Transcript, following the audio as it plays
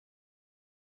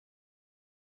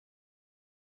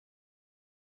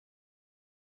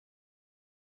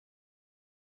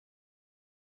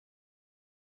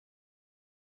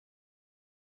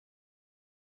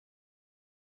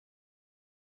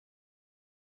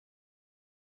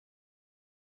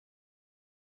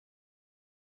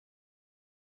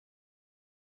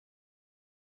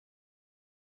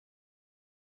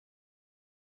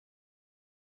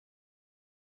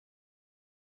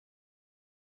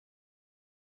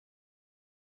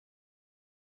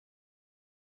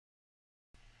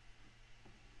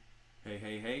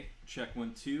Hey, check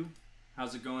 1 2.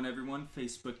 How's it going, everyone?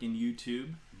 Facebook and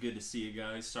YouTube. Good to see you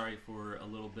guys. Sorry for a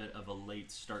little bit of a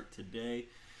late start today,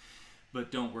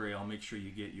 but don't worry, I'll make sure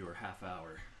you get your half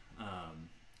hour.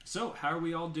 So, how are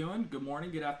we all doing? Good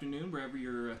morning, good afternoon, wherever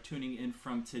you're tuning in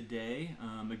from today.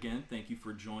 Again, thank you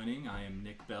for joining. I am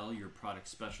Nick Bell, your product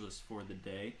specialist for the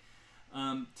day.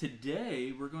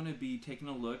 Today, we're going to be taking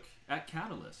a look at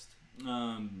Catalyst.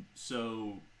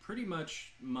 So, pretty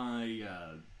much my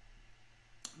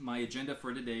agenda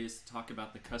for today is to talk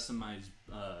about the customized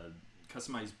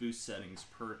boost settings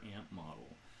per amp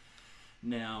model.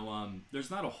 Now, there's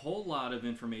not a whole lot of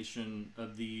information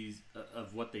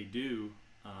of what they do,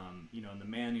 in the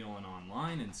manual and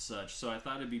online and such. So I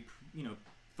thought it'd be,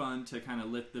 fun to kind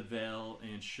of lift the veil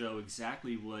and show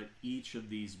exactly what each of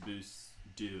these boosts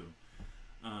do.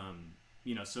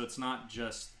 So it's not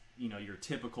just your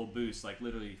typical boost. Like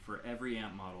literally for every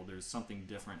amp model, there's something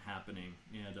different happening,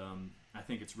 and I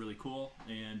think it's really cool.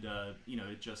 And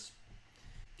it just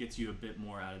gets you a bit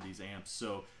more out of these amps.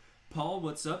 So, Paul,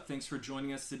 what's up? Thanks for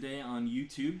joining us today on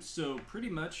YouTube. So pretty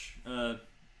much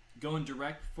going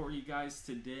direct for you guys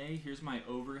today. Here's my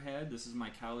overhead. This is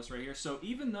my Catalyst right here. So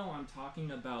even though I'm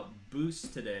talking about boosts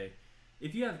today,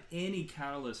 if you have any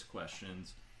Catalyst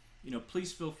questions,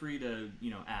 please feel free to,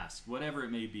 ask, whatever it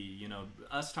may be.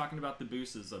 Us talking about the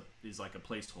boost is like a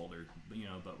placeholder,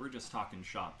 but we're just talking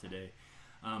shop today.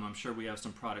 I'm sure we have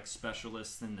some product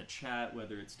specialists in the chat,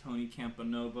 whether it's Tony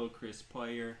Campanovo, Chris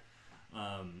Player.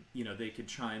 They could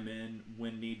chime in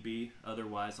when need be.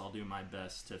 Otherwise, I'll do my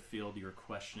best to field your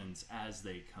questions as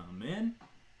they come in.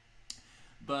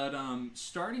 But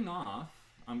starting off,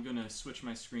 I'm going to switch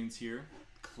my screens here.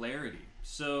 Clarity.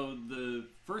 So the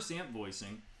first amp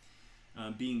voicing,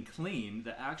 being clean,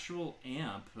 the actual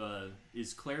amp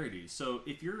is clarity. So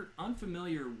if you're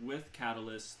unfamiliar with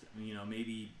Catalyst,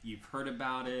 maybe you've heard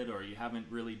about it or you haven't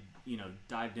really,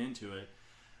 dived into it,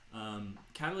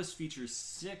 Catalyst features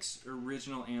 6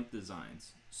 original amp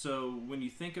designs. So when you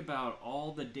think about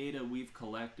all the data we've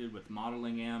collected with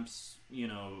modeling amps,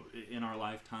 in our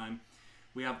lifetime,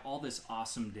 we have all this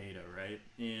awesome data, right?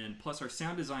 And plus our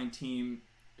sound design team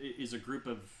is a group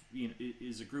of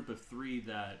 3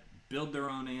 that build their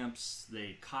own amps.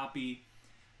 They copy,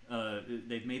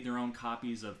 they've made their own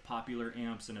copies of popular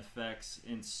amps and effects,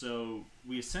 and so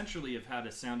we essentially have had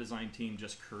a sound design team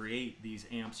just create these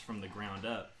amps from the ground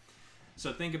up.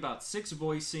 So think about 6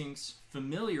 voicings,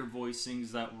 familiar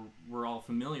voicings that we're all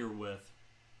familiar with,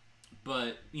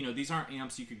 but these aren't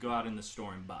amps you could go out in the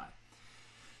store and buy.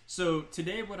 So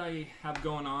today what I have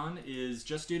going on is,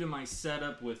 just due to my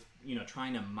setup with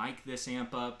trying to mic this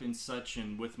amp up and such,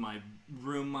 and with my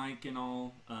room mic and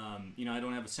all, I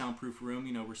don't have a soundproof room.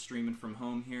 We're streaming from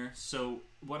home here. So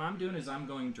what I'm doing is I'm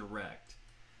going direct.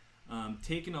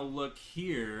 Taking a look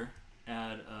here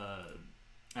at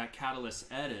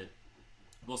Catalyst Edit,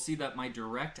 we'll see that my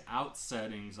direct out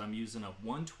settings, I'm using a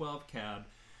 112 cab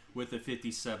with a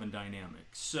 57 dynamic.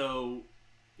 So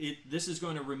this is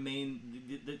going to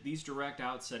remain, these direct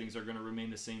out settings are going to remain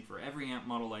the same for every amp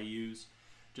model I use,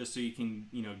 just so you can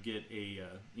get a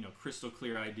crystal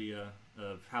clear idea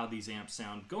of how these amps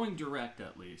sound going direct,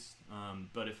 at least.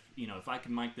 But if I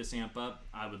can mic this amp up,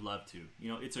 I would love to.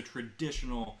 It's a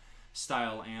traditional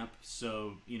style amp,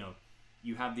 so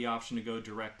you have the option to go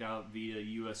direct out via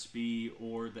USB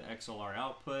or the XLR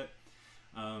output.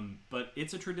 But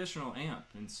it's a traditional amp,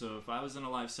 and so if I was in a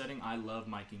live setting, I love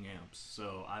miking amps,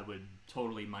 so I would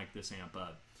totally mic this amp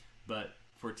up. But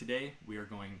for today, we are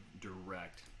going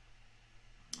direct.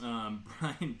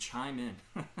 Brian, chime in.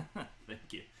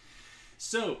 Thank you.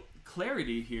 So,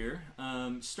 clarity here.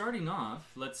 Starting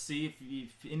off, let's see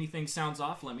if anything sounds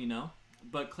off, let me know.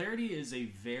 But clarity is a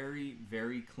very,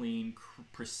 very clean,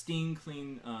 pristine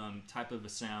clean type of a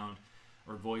sound,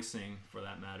 or voicing for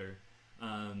that matter.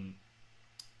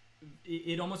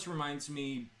 It almost reminds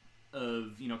me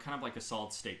of, kind of like a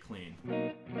solid state clean.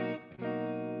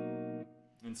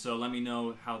 And so let me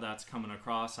know how that's coming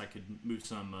across. I could move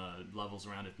some levels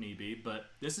around if need be. But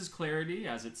this is clarity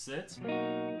as it sits.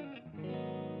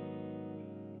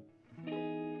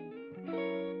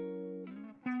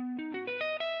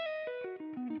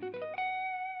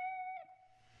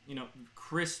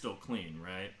 Crystal clean,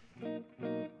 right?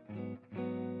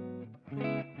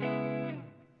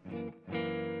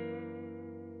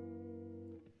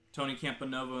 Tony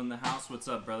Campanovo in the house. What's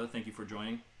up, brother? Thank you for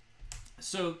joining.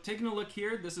 So taking a look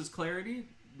here, this is clarity,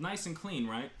 nice and clean,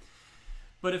 right?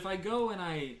 But if I go and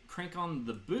I crank on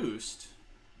the boost,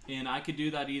 and I could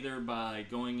do that either by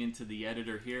going into the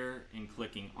editor here and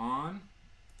clicking on,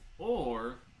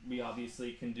 or we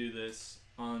obviously can do this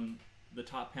on the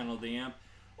top panel of the amp,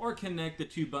 or connect the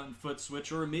 2-button foot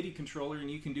switch or a MIDI controller,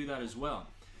 and you can do that as well.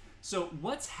 So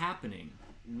what's happening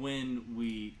when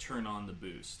we turn on the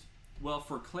boost? Well,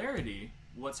 for clarity,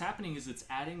 what's happening is it's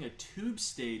adding a tube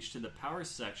stage to the power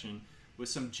section with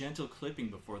some gentle clipping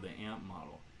before the amp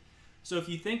model. So if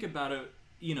you think about it,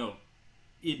 you know,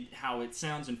 how it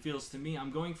sounds and feels to me,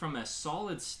 I'm going from a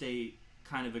solid state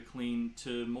kind of a clean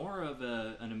to more of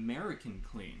an American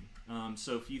clean.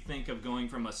 So if you think of going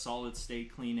from a solid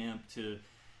state clean amp to,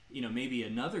 you know, maybe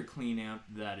another clean amp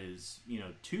that is, you know,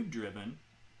 tube driven,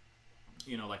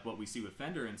 you know, like what we see with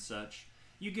Fender and such,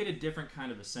 you get a different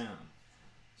kind of a sound.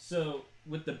 So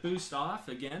with the boost off,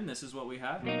 again, this is what we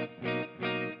have.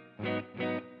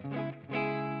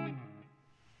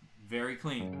 Very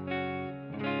clean.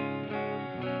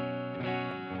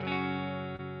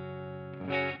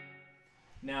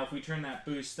 Now if we turn that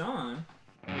boost on,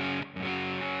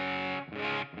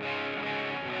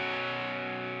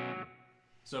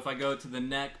 so if I go to the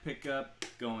neck pickup,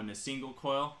 go into single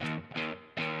coil,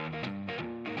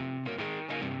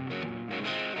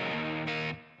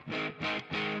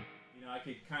 I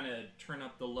could kind of turn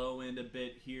up the low end a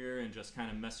bit here and just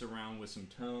kind of mess around with some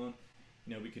tone.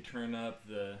 You know, we could turn up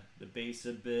the bass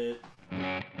a bit.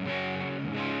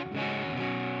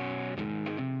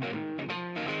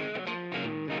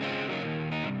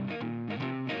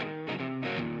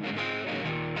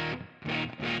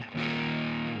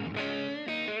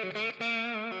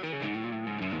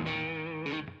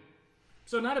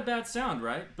 So not a bad sound,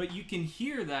 right? But you can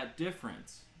hear that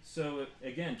difference. So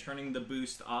again, turning the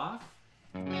boost off.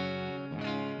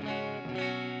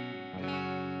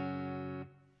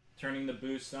 Turning the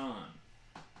boost on.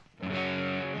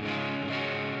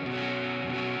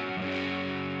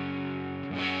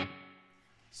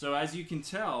 So as you can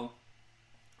tell,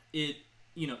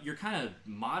 you're kind of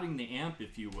modding the amp,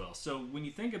 if you will. So when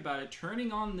you think about it,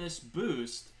 turning on this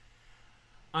boost,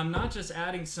 I'm not just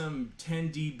adding some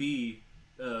 10 dB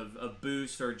of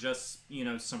boost or just, you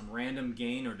know, some random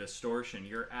gain or distortion.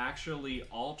 You're actually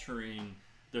altering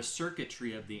the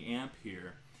circuitry of the amp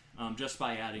here just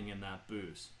by adding in that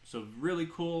boost. So really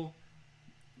cool.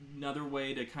 Another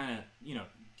way to kind of, you know,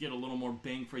 get a little more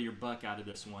bang for your buck out of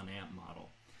this one amp model.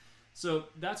 So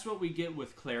that's what we get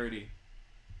with Clarity.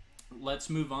 Let's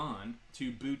move on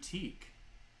to Boutique.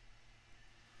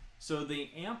 So the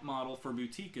amp model for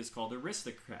Boutique is called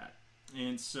Aristocrat.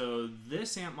 And so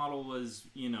this amp model was,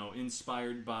 you know,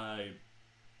 inspired by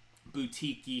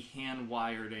boutique-y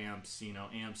hand-wired amps, you know,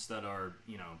 amps that are,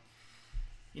 you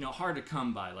know, hard to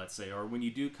come by, let's say, or when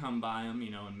you do come by them, you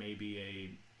know, in maybe a,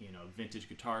 you know, vintage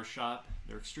guitar shop,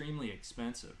 they're extremely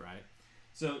expensive, right?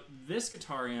 So this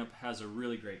guitar amp has a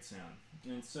really great sound.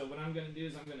 And so what I'm going to do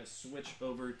is I'm going to switch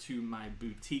over to my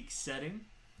Boutique setting.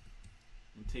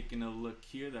 And taking a look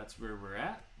here, that's where we're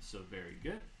at. So very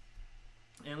good.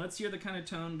 And let's hear the kind of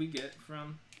tone we get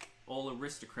from old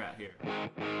Aristocrat here.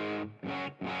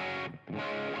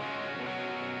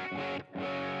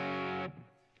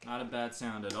 Not a bad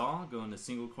sound at all. Going to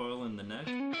single coil in the neck.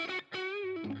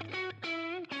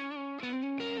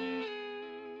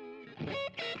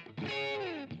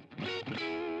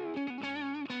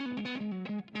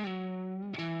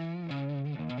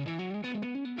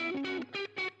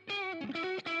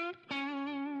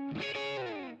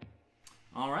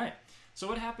 Alright, so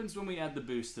what happens when we add the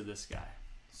boost to this guy?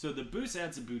 So the boost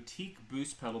adds a boutique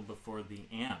boost pedal before the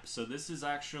amp. So this is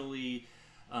actually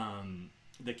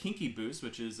the Kinky Boost,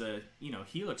 which is a, you know,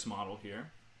 Helix model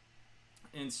here.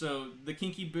 And so the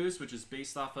Kinky Boost, which is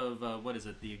based off of, what is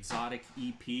it, the Exotic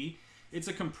EP. It's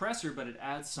a compressor, but it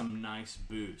adds some nice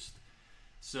boost.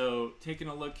 So taking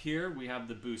a look here, we have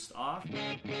the boost off.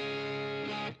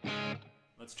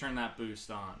 Let's turn that boost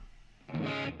on.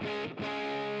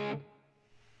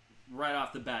 Right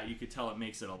off the bat, you could tell it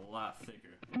makes it a lot thicker.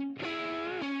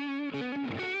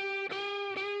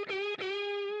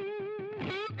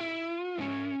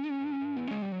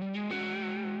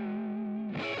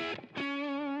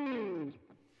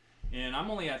 And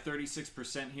I'm only at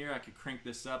 36% here. I could crank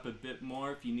this up a bit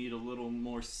more if you need a little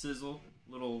more sizzle,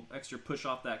 a little extra push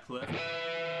off that clip.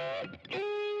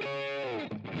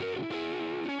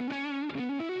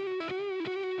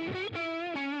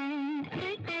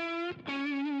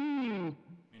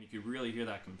 Really hear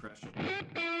that compression.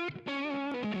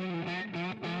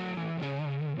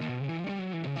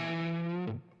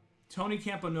 Tony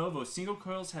Camponovo, single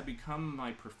coils have become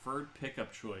my preferred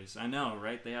pickup choice. I know,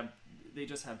 right? They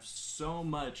just have so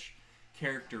much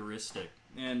characteristic,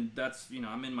 and that's, you know,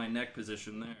 I'm in my neck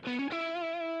position there.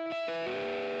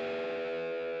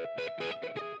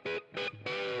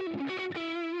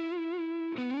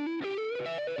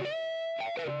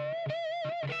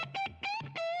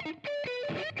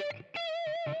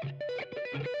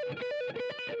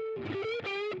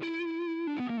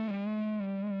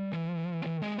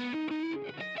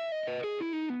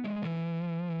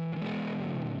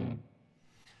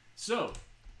 So,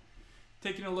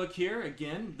 taking a look here,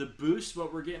 again, the boost,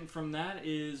 what we're getting from that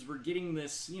is we're getting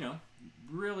this, you know,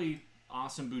 really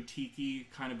awesome boutique-y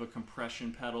kind of a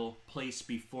compression pedal placed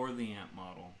before the amp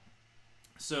model.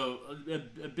 So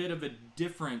a bit of a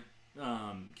different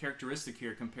characteristic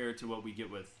here compared to what we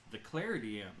get with the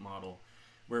Clarity amp model,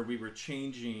 where we were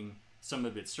changing some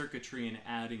of its circuitry and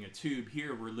adding a tube.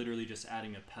 Here we're literally just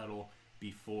adding a pedal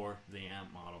before the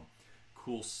amp model.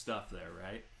 Cool stuff there,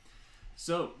 right?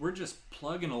 So we're just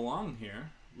plugging along here.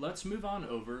 Let's move on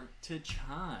over to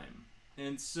chime.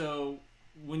 And so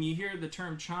when you hear the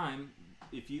term chime,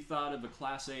 if you thought of a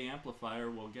Class A amplifier,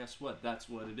 well, guess what? That's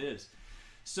what it is.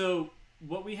 So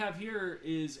what we have here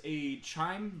is a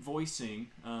chime voicing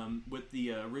with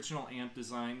the original amp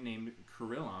design named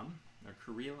Carillon,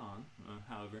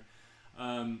 however.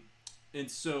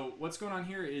 And so what's going on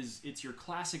here is it's your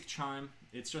classic chime.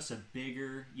 It's just a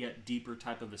bigger yet deeper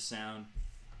type of a sound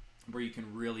where you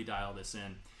can really dial this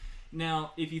in.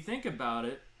 Now, if you think about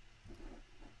it,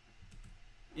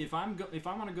 if I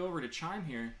want to go over to chime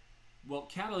here, well,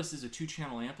 Catalyst is a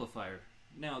 2-channel amplifier.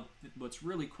 Now, what's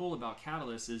really cool about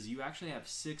Catalyst is you actually have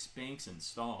 6 banks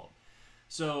installed.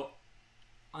 So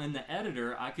in the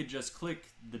editor, I could just click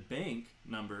the bank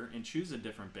number and choose a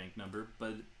different bank number.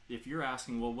 But if you're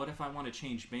asking, well, what if I want to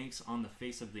change banks on the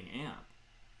face of the amp?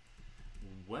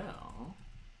 Well,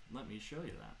 let me show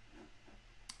you that.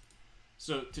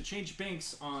 So to change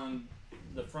banks on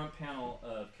the front panel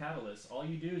of Catalyst, all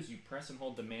you do is you press and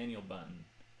hold the manual button.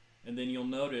 And then you'll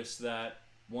notice that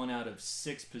 1 out of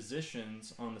 6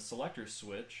 positions on the selector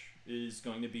switch is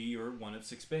going to be your 1 of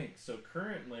 6 banks. So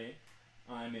currently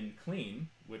I'm in clean,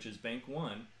 which is bank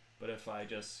 1, but if I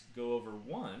just go over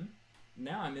 1,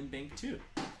 now I'm in bank 2.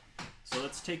 So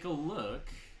let's take a look.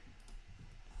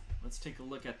 Let's take a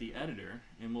look at the editor,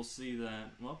 and we'll see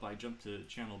that, well, I jumped to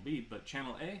channel B, but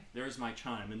channel A, there's my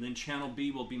chime, and then channel B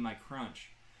will be my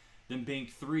crunch. Then bank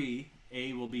 3,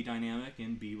 A will be dynamic,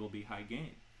 and B will be high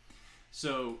gain.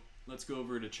 So let's go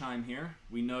over to chime here.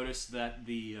 We notice that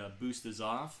the boost is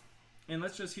off. And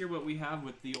let's just hear what we have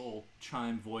with the old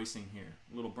chime voicing here.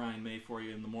 A little Brian May for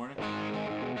you in the morning.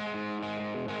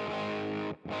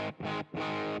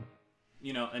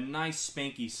 You know, a nice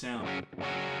spanky sound.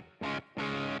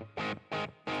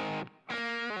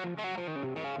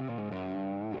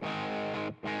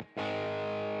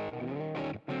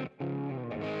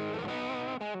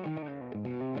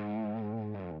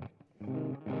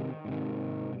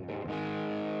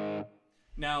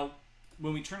 Now,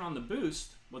 when we turn on the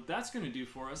boost, what that's going to do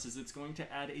for us is it's going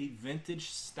to add a vintage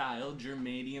style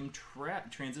germanium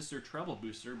transistor treble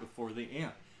booster before the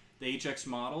amp. The HX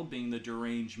model being the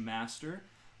Derange Master,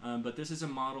 but this is a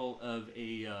model of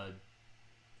a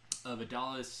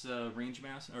Dallas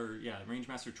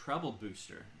Rangemaster treble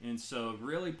booster, and so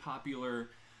really popular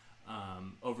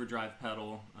overdrive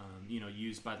pedal, you know,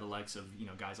 used by the likes of, you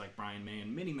know, guys like Brian May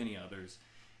and many others.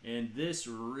 And this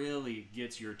really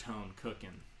gets your tone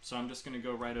cooking. So I'm just going to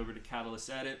go right over to Catalyst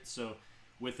Edit. So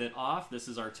with it off, this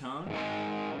is our tone.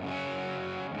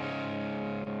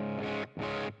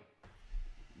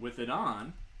 With it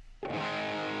on,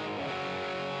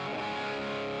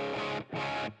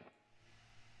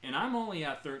 and I'm only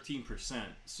at 13%.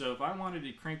 So if I wanted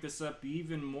to crank this up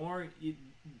even more,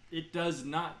 it does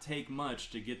not take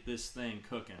much to get this thing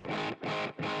cooking.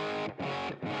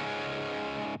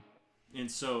 And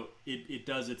so it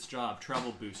does its job,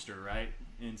 treble booster, right?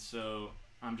 And so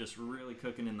I'm just really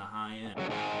cooking in the high end.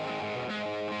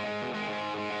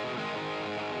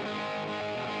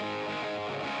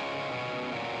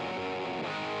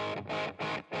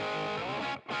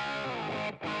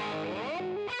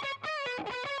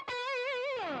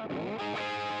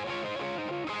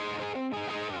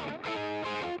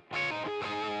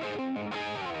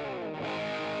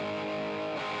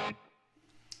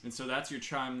 And so that's your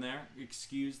chime there.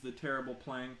 Excuse the terrible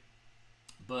playing.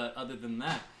 But other than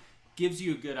that, gives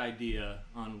you a good idea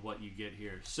on what you get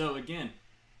here. So again,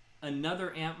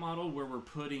 another amp model where we're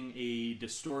putting a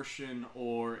distortion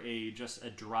or just a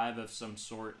drive of some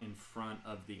sort in front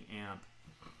of the amp.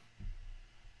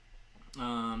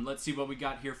 Let's see what we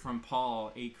got here from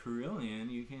Paul. A carillon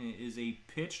is a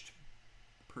pitched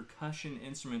percussion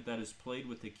instrument that is played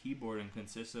with a keyboard and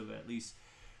consists of at least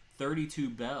 32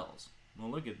 bells. Well,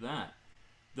 look at that.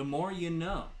 The more you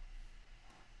know.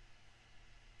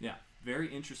 Yeah,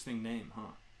 very interesting name,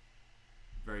 huh?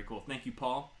 Very cool. Thank you,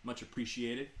 Paul. Much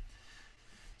appreciated.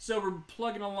 So we're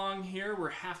plugging along here. We're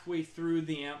halfway through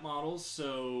the amp models.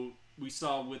 So we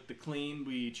saw with the clean,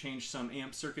 we changed some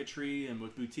amp circuitry, and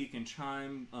with boutique and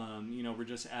chime, you know, we're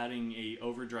just adding a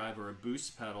overdrive or a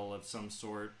boost pedal of some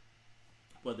sort.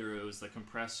 whether it was the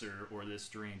compressor or this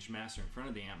deranged master in front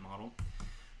of the amp model.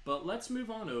 But let's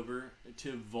move on over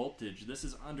to voltage. This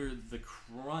is under the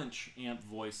Crunch amp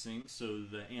voicing. So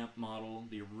the amp model,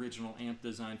 the original amp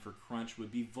design for Crunch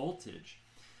would be voltage.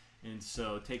 And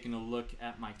so taking a look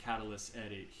at my Catalyst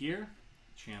edit here,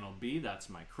 channel B, that's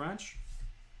my Crunch.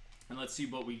 And let's see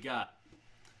what we got.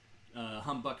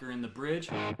 Humbucker in the bridge.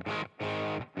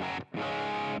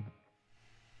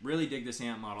 Really dig this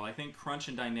amp model. I think Crunch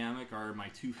and Dynamic are my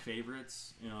two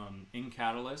favorites in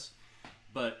Catalyst.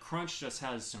 But Crunch just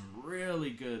has some really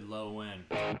good low end.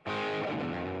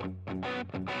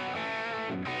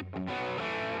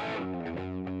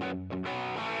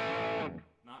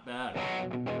 Not bad.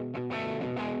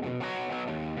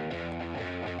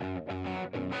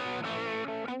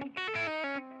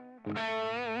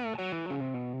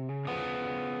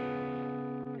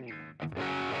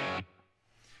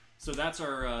 So that's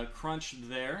our Crunch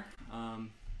there.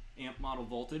 Amp model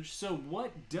voltage. So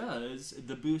what does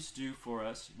the boost do for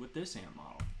us with this amp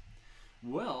model?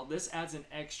 Well, this adds an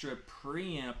extra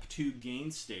preamp to gain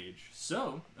stage.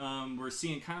 So we're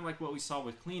seeing kind of like what we saw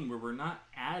with Clean, where we're not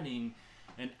adding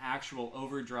an actual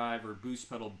overdrive or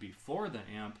boost pedal before the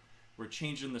amp. We're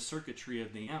changing the circuitry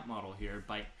of the amp model here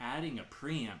by adding a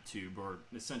preamp tube, or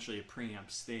essentially a preamp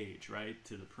stage, right,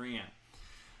 to the preamp.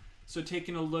 So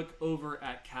taking a look over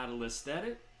at Catalyst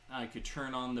Edit, I could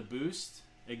turn on the boost.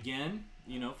 Again,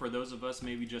 you know, for those of us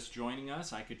maybe just joining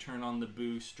us, I could turn on the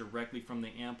boost directly from the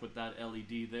amp with that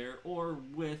LED there, or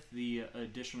with the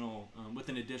additional with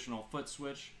an additional foot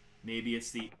switch. Maybe it's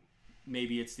the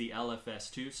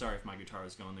LFS2. Sorry if my guitar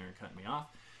is going there and cutting me off.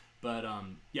 But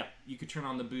yeah, you could turn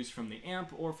on the boost from the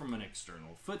amp or from an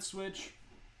external foot switch.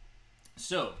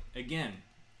 So again,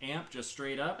 amp just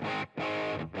straight up.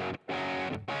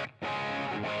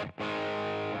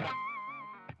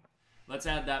 Let's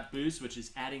add that boost, which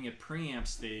is adding a preamp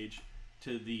stage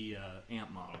to the amp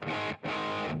model.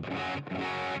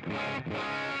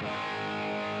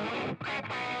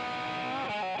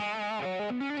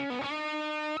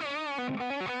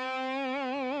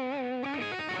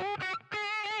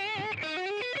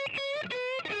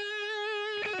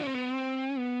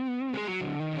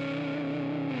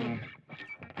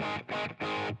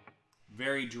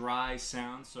 Very dry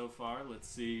sound so far. Let's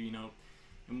see, you know.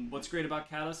 And what's great about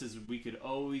Catalyst is we could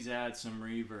always add some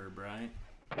reverb, right?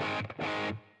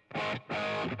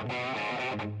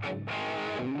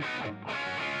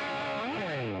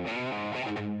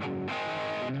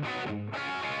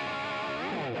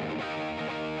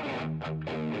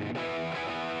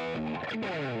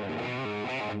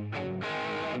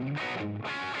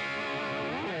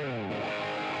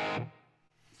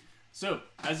 So,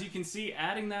 as you can see,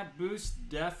 adding that boost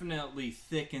definitely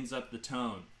thickens up the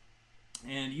tone.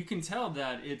 And you can tell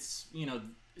that it's, you know,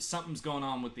 something's going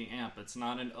on with the amp. It's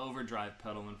not an overdrive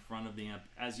pedal in front of the amp.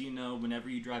 As you know, whenever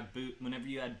you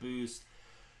add boost,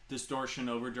 distortion,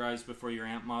 overdrives before your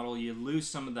amp model, you lose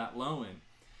some of that low end.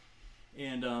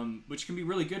 And which can be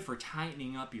really good for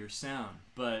tightening up your sound.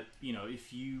 But, you know,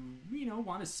 if you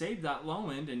want to save that low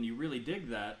end and you really dig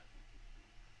that,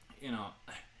 you know,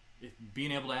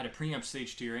 being able to add a preamp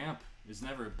stage to your amp is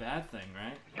never a bad thing,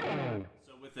 right?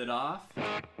 So with it off,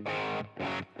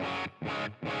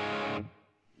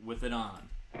 with it on.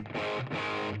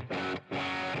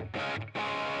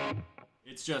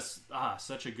 It's just,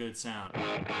 such a good sound.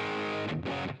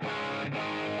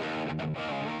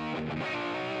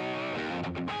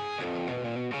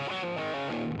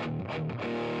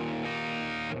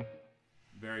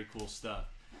 Very cool stuff.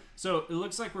 So it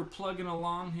looks like we're plugging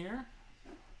along here.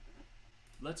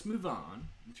 Let's move on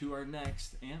to our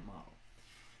next amp model,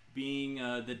 being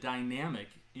the Dynamic,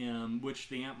 which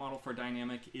the amp model for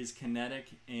Dynamic is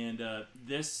kinetic, and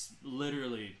this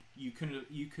literally, you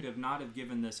could have not have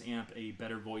given this amp a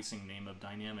better voicing name of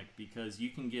Dynamic, because you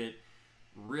can get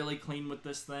really clean with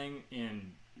this thing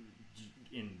and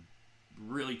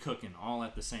really cooking all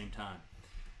at the same time.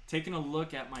 Taking a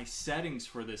look at my settings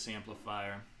for this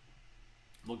amplifier,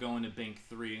 we'll go into bank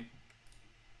 3.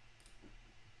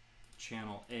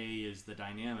 Channel A is the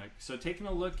Dynamic. So taking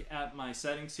a look at my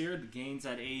settings here, the gain's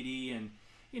at 80, and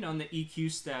and the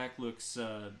EQ stack looks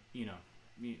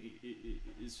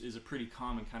is a pretty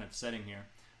common kind of setting here.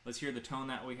 Let's hear the tone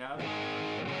that we have.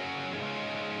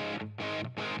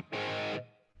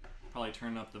 Probably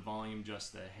turn up the volume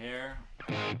just a hair.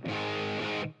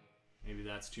 Maybe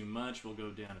that's too much. We'll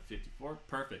go down to 54.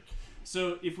 Perfect.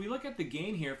 So if we look at the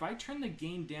gain here, if I turn the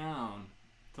gain down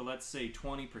to, let's say,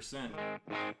 20%,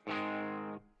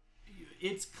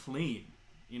 it's clean.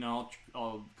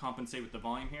 I'll compensate with the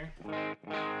volume here.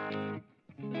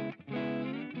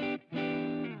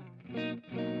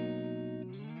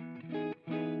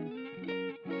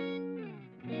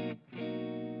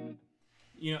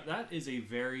 You know, that is a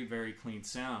very, very clean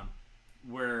sound.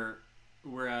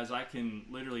 Whereas I can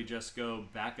literally just go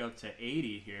back up to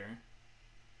 80 here.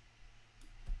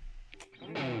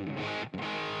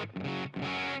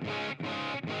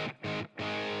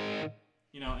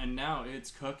 You know, and now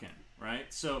it's cooking,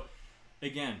 right? So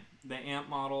again, the amp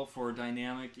model for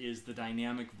dynamic is the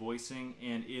dynamic voicing,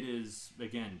 and it is,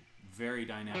 again, very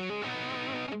dynamic.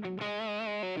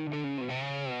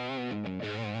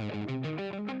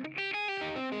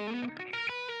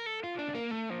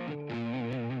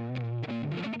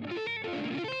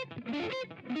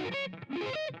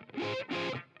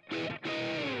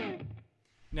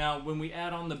 Now, when we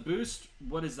add on the boost,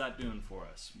 what is that doing for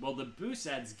us? Well, the boost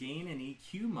adds gain and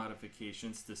EQ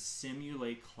modifications to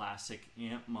simulate classic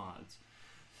amp mods.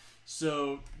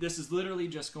 So this is literally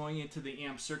just going into the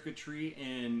amp circuitry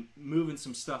and moving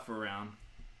some stuff around,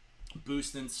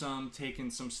 boosting some,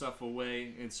 taking some stuff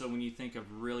away. And so when you think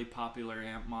of really popular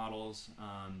amp models,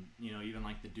 you know, even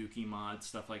like the Dookie mod,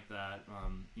 stuff like that,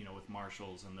 you know, with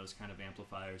Marshalls and those kind of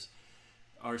amplifiers,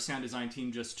 our sound design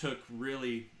team just took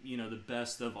really, you know, the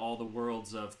best of all the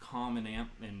worlds of common amp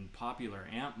and popular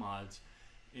amp mods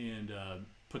and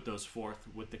put those forth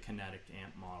with the kinetic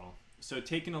amp model. So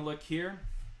taking a look here,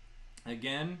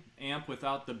 again, amp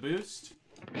without the boost.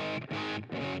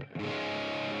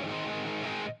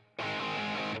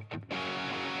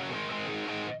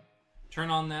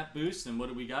 Turn on that boost, and what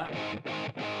do we got?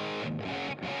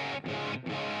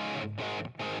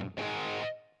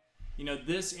 You know,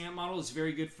 this amp model is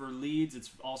very good for leads.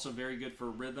 It's also very good for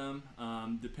rhythm,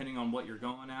 depending on what you're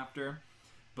going after.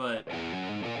 But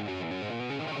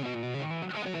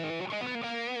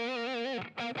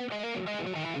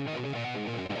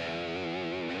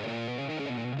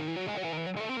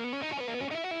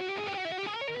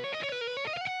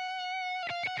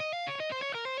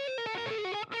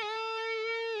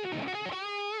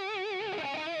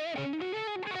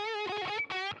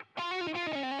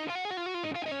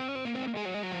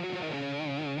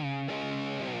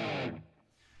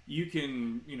you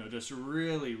can, you know, just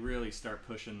really, really start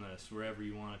pushing this wherever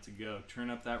you want it to go. Turn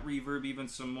up that reverb even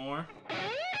some more.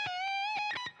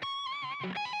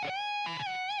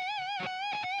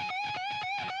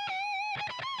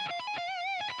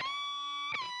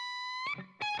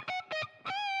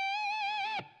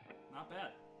 Not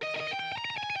bad.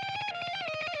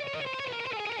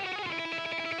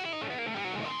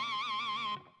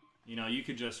 You know, you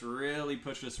could just really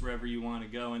push this wherever you want to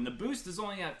go. And the boost is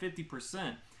only at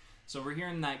 50%. So we're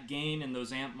hearing that gain in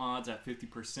those amp mods at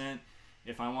 50%.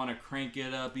 If I want to crank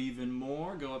it up even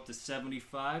more, go up to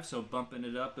 75, so bumping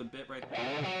it up a bit right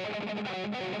there.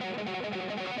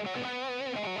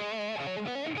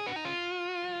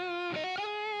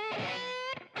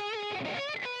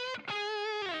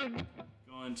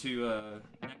 Going to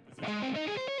neck position.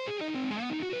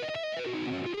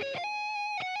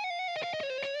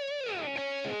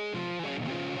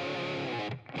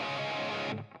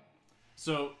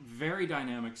 So very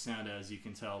dynamic sound, as you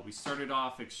can tell. We started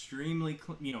off extremely,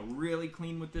 you know, really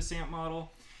clean with this amp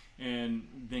model, and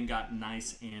then got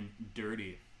nice and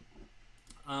dirty.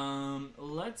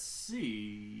 Let's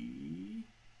see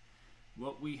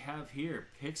what we have here.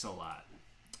 Pixelot.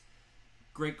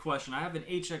 Great question. I have an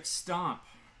HX Stomp.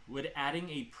 Would adding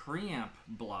a preamp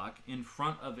block in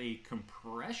front of a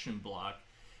compression block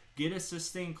get a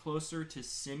sustain closer to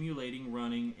simulating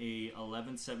running a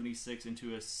 1176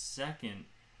 into a second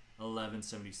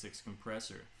 1176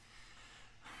 compressor?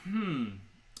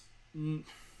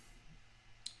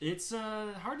 It's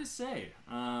hard to say.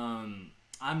 I'm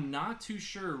not too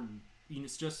sure. You know,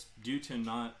 it's just due to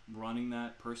not running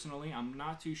that personally. I'm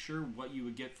not too sure what you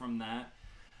would get from that.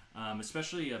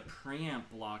 Especially a preamp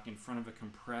block in front of a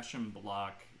compression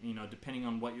block, you know, depending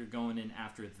on what you're going in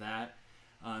after that.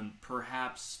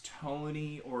 Perhaps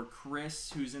Tony or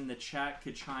Chris, who's in the chat,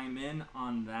 could chime in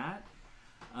on that.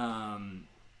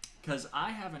 Because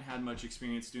I haven't had much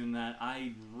experience doing that.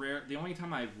 The only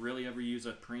time I really ever use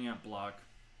a preamp block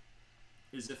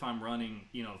is if I'm running,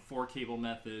 you know, 4-cable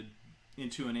method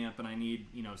into an amp and I need,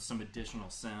 you know, some additional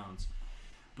sounds.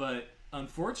 But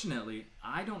unfortunately,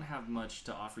 I don't have much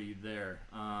to offer you there.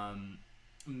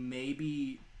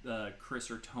 Maybe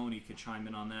Chris or Tony could chime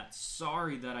in on that.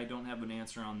 Sorry that I don't have an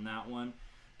answer on that one,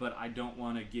 but I don't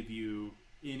want to give you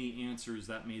any answers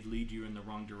that may lead you in the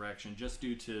wrong direction, just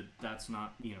due to that's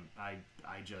not, you know, I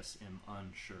just am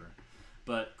unsure.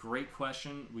 But great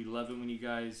question. We love it when you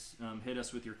guys hit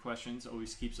us with your questions.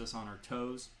 Always keeps us on our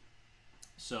toes.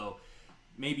 So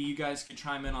maybe you guys could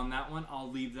chime in on that one.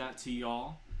 I'll leave that to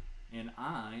y'all, and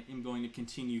I am going to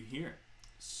continue here.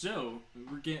 So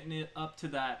we're getting it up to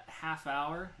that half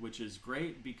hour, which is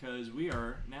great because we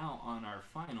are now on our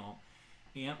final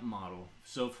amp model.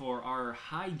 So for our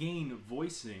high gain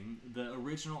voicing, the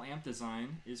original amp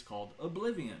design is called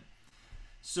Oblivion.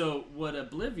 So what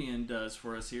Oblivion does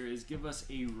for us here is give us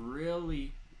a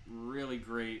really, really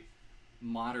great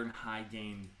modern high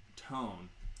gain tone.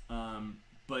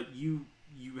 But you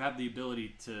have the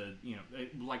ability to,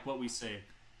 like what we say,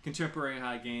 contemporary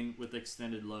high gain with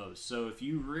extended lows. So if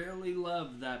you really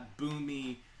love that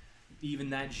boomy, even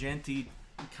that genty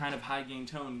kind of high gain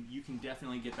tone, you can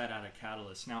definitely get that out of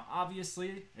Catalyst. Now,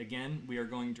 obviously, again, we are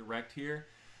going direct here.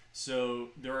 So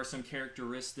there are some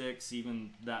characteristics, even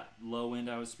that low end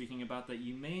I was speaking about, that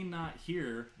you may not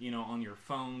hear, on your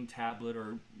phone, tablet,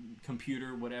 or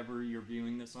computer, whatever you're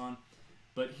viewing this on.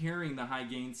 But hearing the high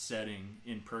gain setting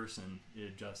in person,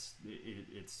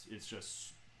 it's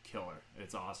just killer.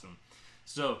 It's awesome.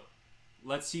 So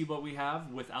let's see what we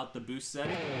have without the boost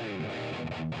setting.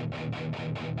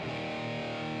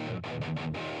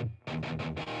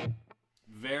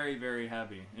 Very, very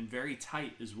heavy and very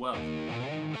tight as well.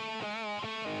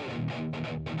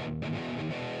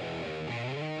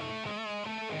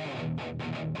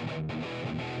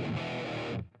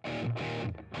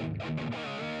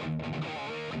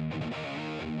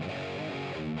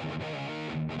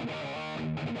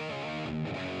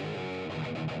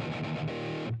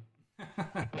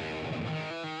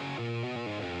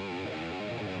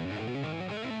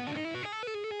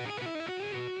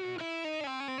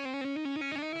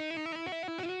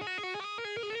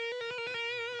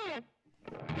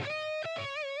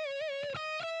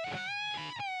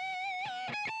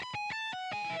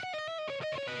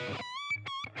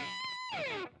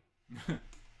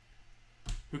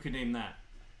 Who can name that?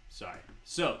 Sorry.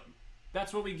 So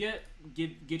that's what we get.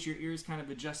 Get your ears kind of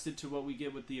adjusted to what we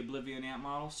get with the Oblivion amp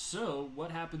model. So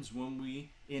what happens when we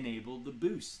enable the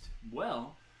boost?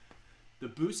 Well, the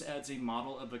boost adds a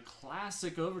model of a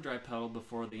classic overdrive pedal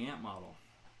before the amp model.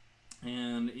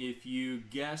 And if you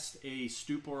guessed a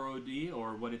Stupor OD,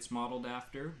 or what it's modeled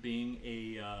after, being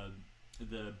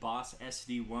the Boss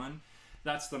SD1,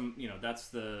 that's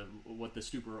what the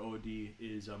Stupor OD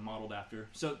is modeled after.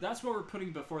 So that's what we're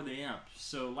putting before the amp.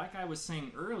 So like I was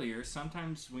saying earlier,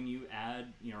 sometimes when you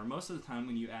add, or most of the time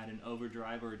when you add an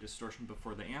overdrive or a distortion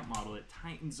before the amp model, it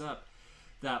tightens up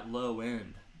that low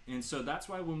end. And so that's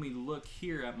why when we look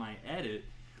here at my edit,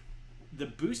 the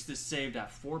boost is saved at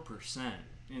 4%.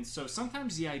 And so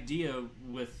sometimes the idea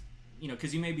with,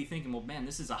 because you may be thinking, well, man,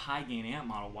 this is a high gain amp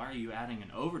model. Why are you adding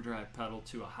an overdrive pedal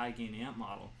to a high gain amp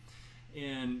model?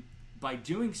 And by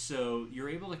doing so, you're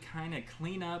able to kind of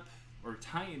clean up or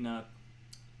tighten up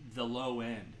the low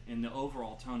end and the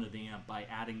overall tone of the amp by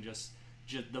adding just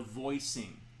the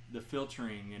voicing, the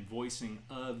filtering and voicing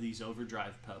of these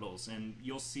overdrive pedals. And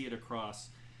you'll see it across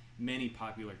many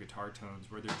popular guitar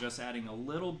tones where they're just adding a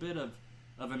little bit of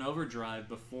an overdrive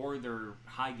before their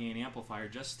high gain amplifier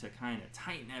just to kind of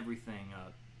tighten everything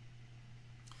up.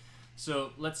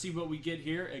 So let's see what we get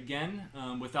here again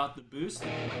without the boost.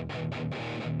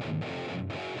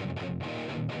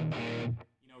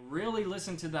 Really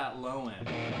listen to that low end.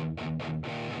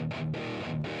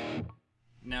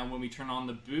 Now when we turn on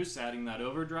the boost, adding that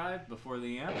overdrive before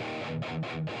the amp.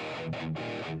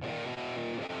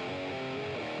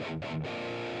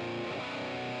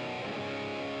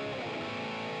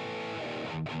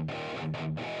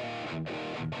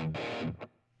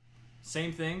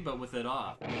 Same thing, but with it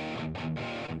off.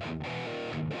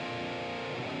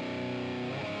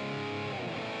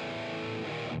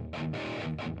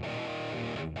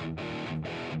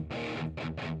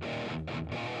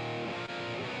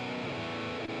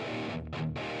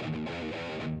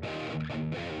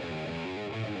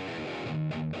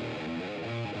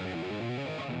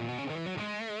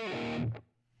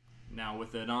 Now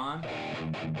with it on.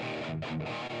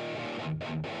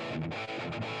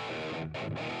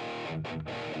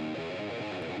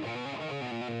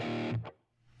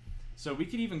 So we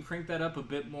could even crank that up a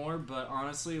bit more, but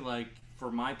honestly, like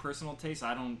for my personal taste,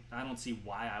 I don't see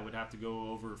why I would have to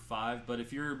go over 5. But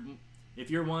if you're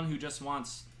one who just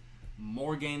wants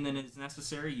more gain than is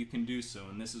necessary, you can do so,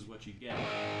 and this is what you get.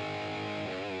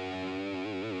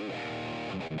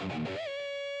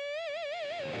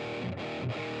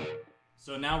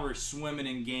 So now we're swimming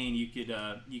in gain. You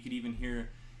could even hear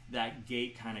that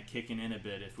gate kind of kicking in a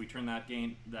bit. If we turn that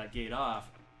gate off,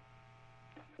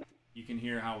 you can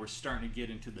hear how we're starting to get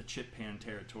into the chip pan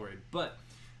territory. But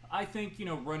I think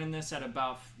running this at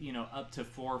about up to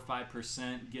 4 or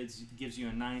 5% gives you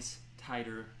a nice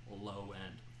tighter low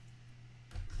end.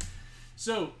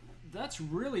 So that's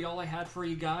really all I had for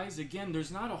you guys. Again,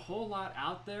 there's not a whole lot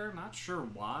out there. Not sure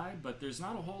why, but there's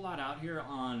not a whole lot out here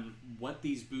on what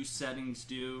these boost settings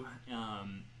do.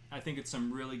 I think it's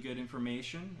some really good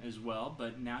information as well,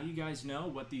 but now you guys know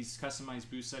what these customized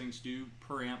boost settings do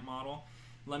per amp model.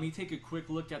 Let me take a quick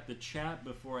look at the chat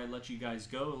before I let you guys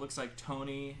go. It looks like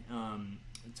Tony and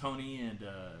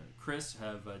Chris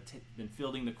have been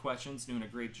fielding the questions, doing a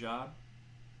great job.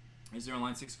 Is there a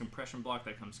Line 6 compression block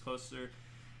that comes closer?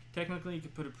 Technically, you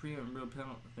could put a preamp and real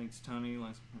pedal. Thanks, Tony.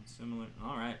 Line 6 similar.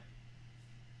 All right.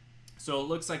 So it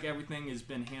looks like everything has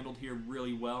been handled here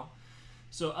really well.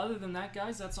 So other than that,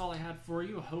 guys, that's all I had for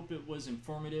you. I hope it was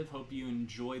informative. Hope you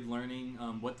enjoyed learning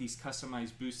what these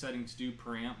customized boost settings do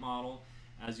per amp model.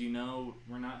 As you know,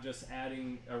 we're not just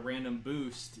adding a random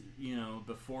boost,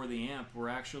 before the amp. We're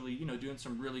actually, doing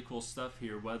some really cool stuff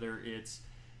here. Whether it's,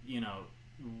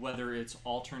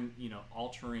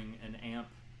 altering an amp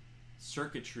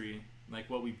circuitry, like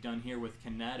what we've done here with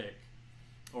kinetic,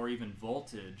 or even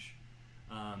voltage.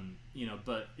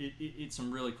 But it's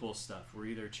some really cool stuff. We're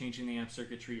either changing the amp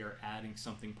circuitry or adding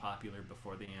something popular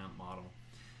before the amp model.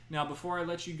 Now, before I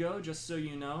let you go, just so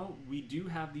you know, we do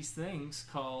have these things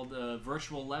called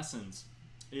virtual lessons.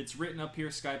 It's written up here,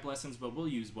 Skype lessons, but we'll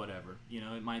use whatever.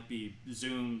 It might be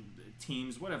Zoom,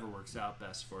 Teams, whatever works out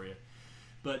best for you.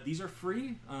 But these are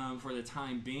free for the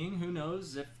time being. Who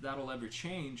knows if that'll ever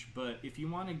change. But if you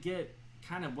want to get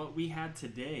kind of what we had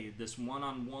today, this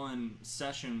one-on-one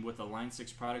session with a Line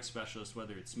 6 product specialist,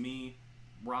 whether it's me,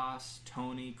 Ross,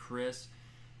 Tony, Chris,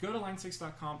 go to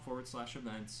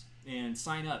line6.com/events and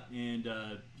sign up, and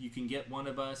you can get one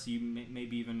of us. You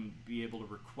maybe even be able to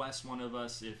request one of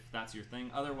us if that's your thing.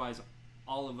 Otherwise,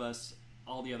 all of us,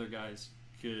 all the other guys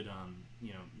could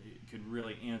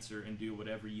really answer and do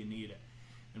whatever you need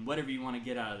and whatever you want to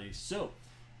get out of these. So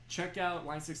check out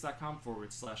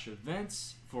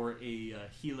line6.com/events for a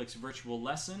Helix virtual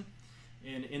lesson.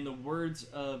 And in the words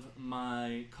of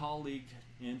my colleague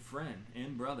and friend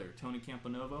and brother, Tony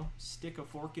Campanovo, stick a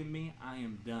fork in me, I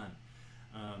am done.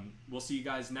 We'll see you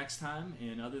guys next time.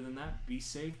 And other than that, be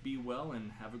safe, be well,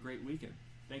 and have a great weekend.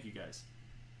 Thank you, guys.